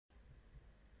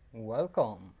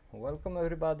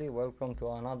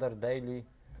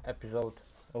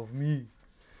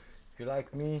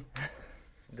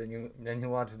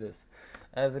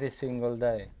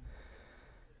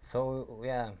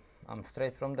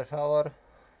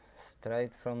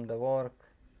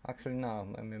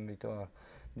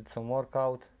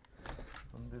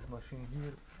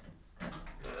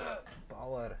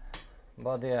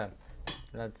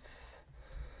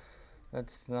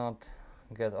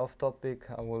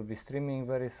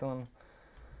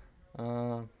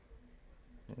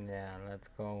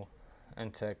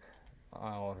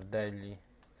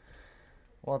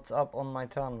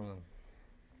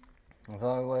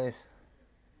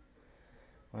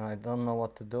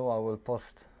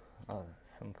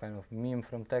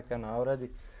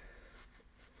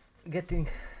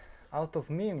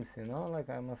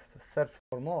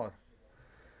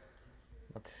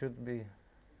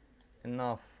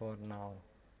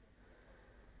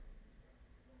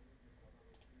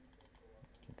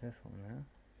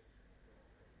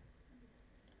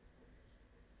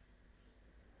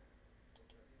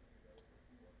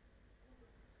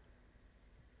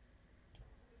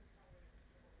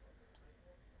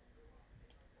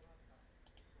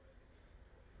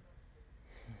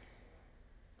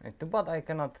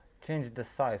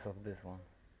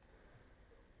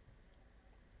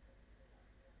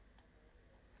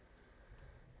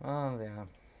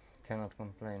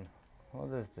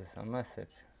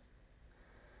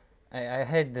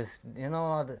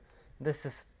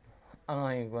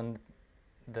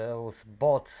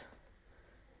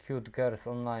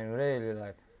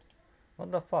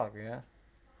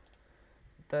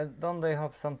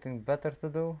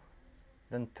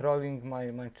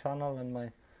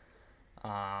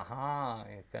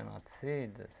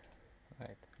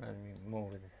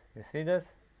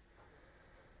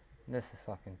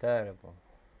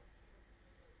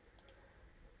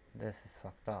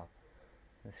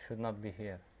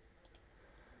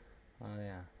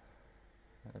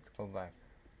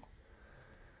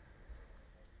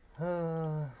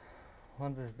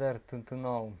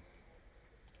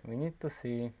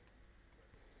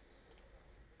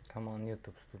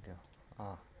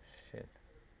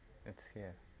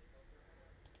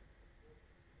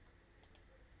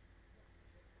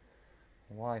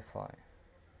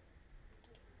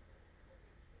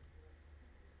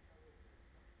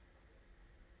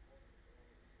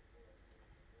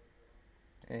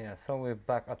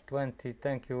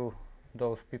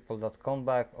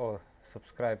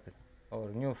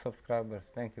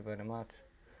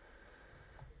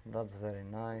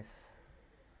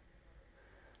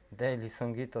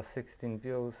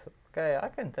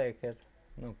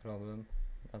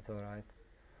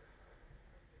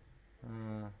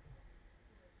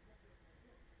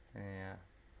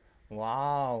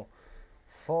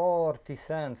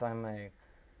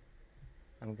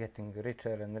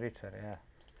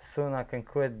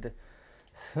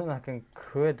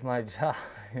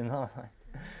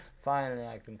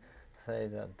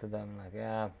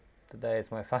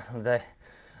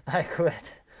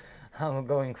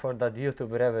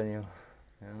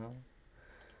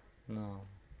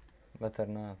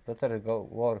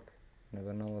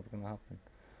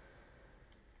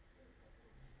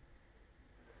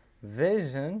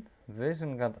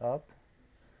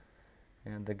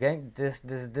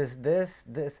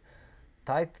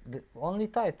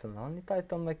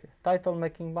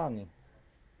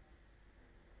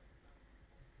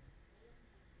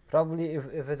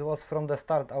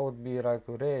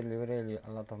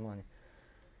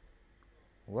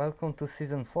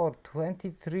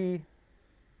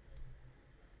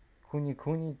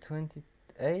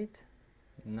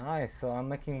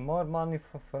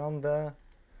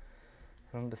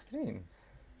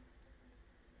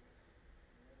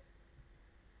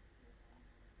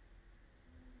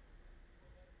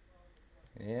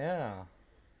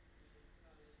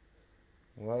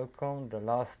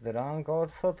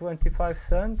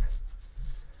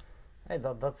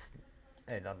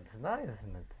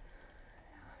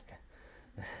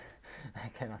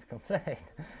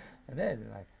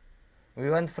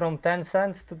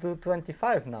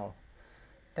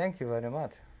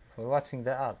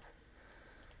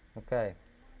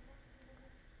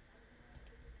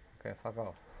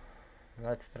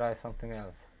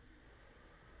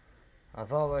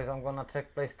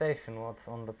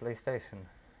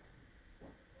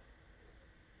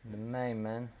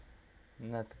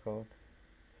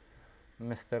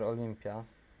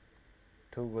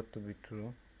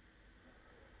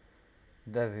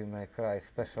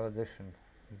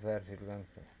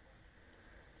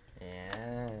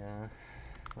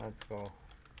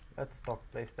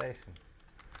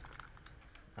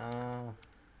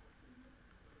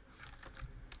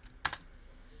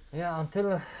Yeah,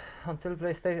 until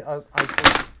PlayStation,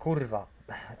 kurwa.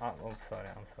 I'm sorry.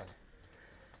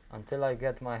 Until I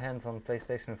get my hands on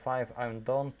PlayStation 5, I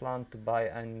don't plan to buy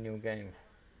any new games.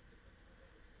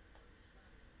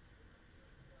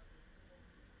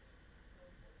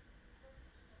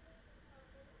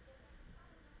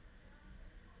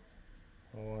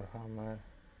 Warhammer.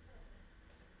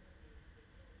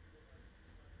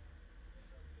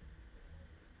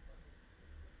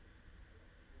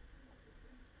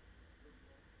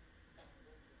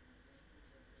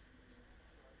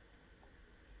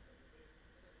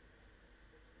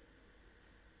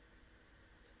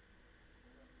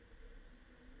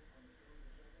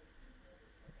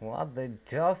 What? They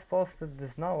just posted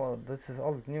this now? Or this is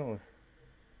old news.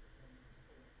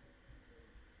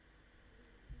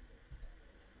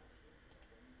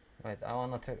 Wait, I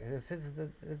wanna check. If it's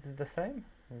the same?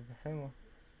 It's the same one.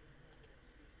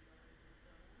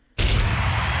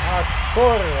 Ah,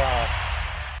 kurwa!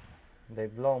 They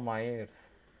blow my ears.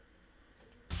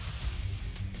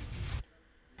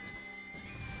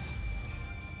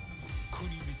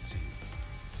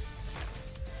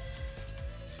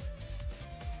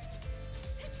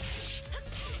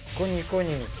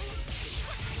 Kuni.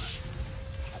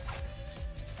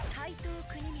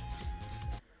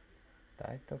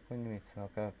 Taito Kunimitsu.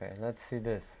 Okay. Let's see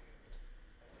this.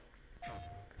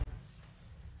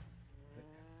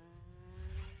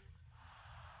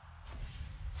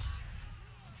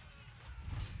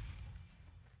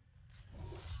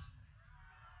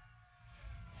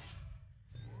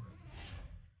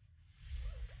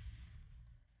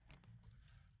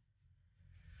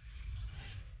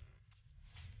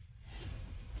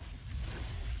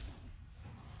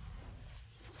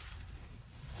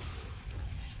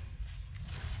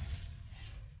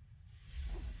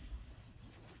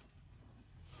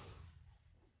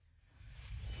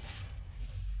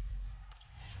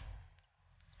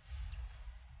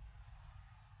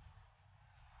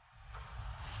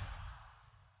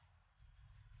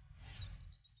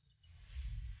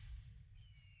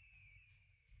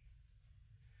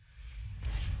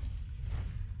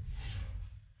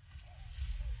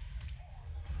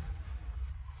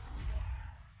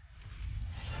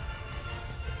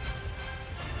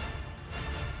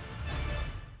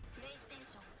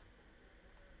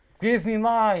 Give me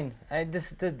mine!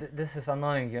 This is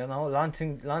annoying, you know,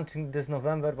 launching this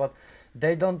November, but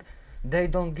they don't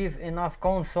give enough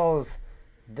consoles.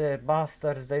 The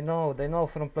bastards, they know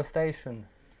from PlayStation.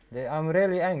 I'm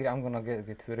really angry. I'm gonna get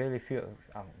really few.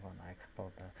 I'm gonna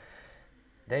explode that.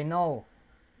 They know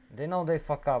they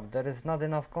fuck up. There is not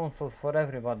enough consoles for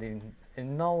everybody.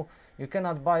 And no, you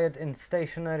cannot buy it in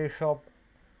stationery shop.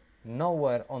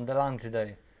 Nowhere on the launch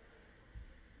day.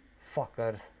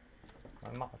 Fuckers.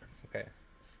 My mask. Okay.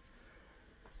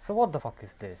 So what the fuck is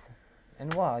this?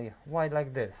 And why? Why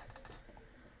like this?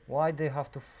 Why they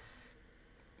have to?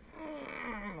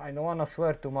 I don't wanna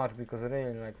swear too much because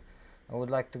really, like, I would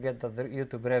like to get the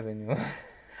YouTube revenue,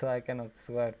 so I cannot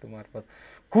swear too much. But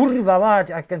kurwa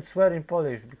mać, I can swear in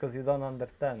Polish because you don't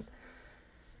understand.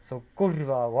 So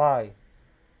kurwa, why?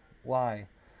 Why?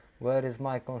 Where is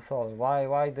my console?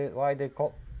 Why they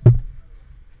call?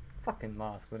 Fucking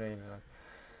mask, really. Like,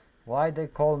 why they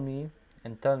call me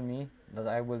and tell me that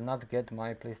I will not get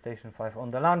my PlayStation 5 on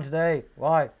the launch day?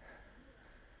 Why?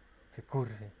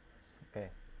 Kurwy. Okay.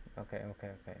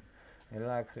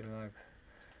 Relax.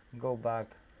 Go back.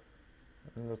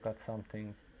 Look at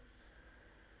something.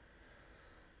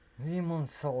 Demon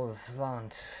Souls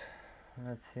launch.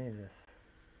 Let's see this.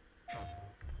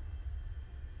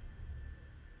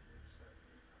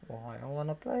 Why? I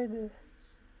wanna play this.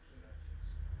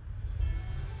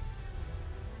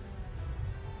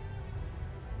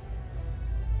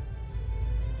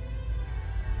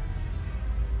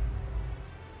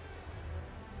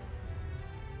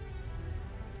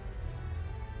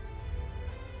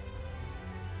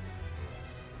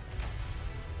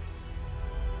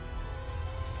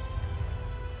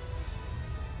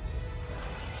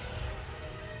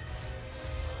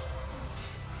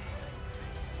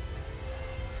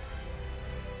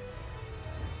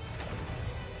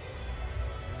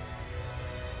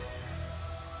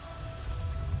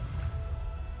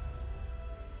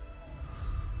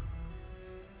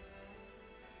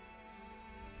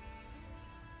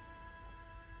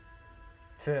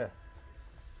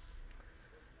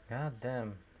 God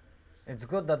damn. It's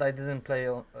good that I didn't play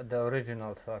the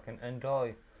original so I can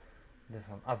enjoy this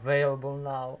one. Available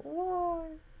now.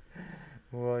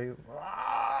 Why?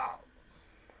 Ah!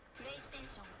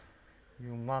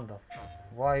 You mother.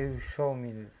 Why you show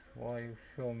me this?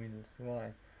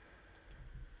 Why?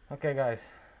 Okay guys,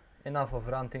 enough of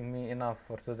ranting me, enough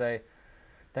for today.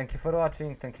 Thank you for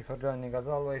watching, thank you for joining as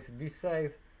always. Be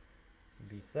safe,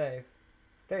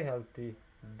 stay healthy,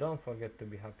 don't forget to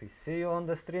be happy. See you on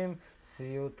the stream,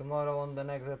 see you tomorrow on the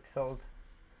next episode.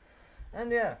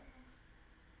 And yeah,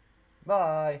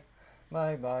 bye,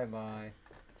 bye.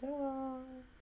 Ciao.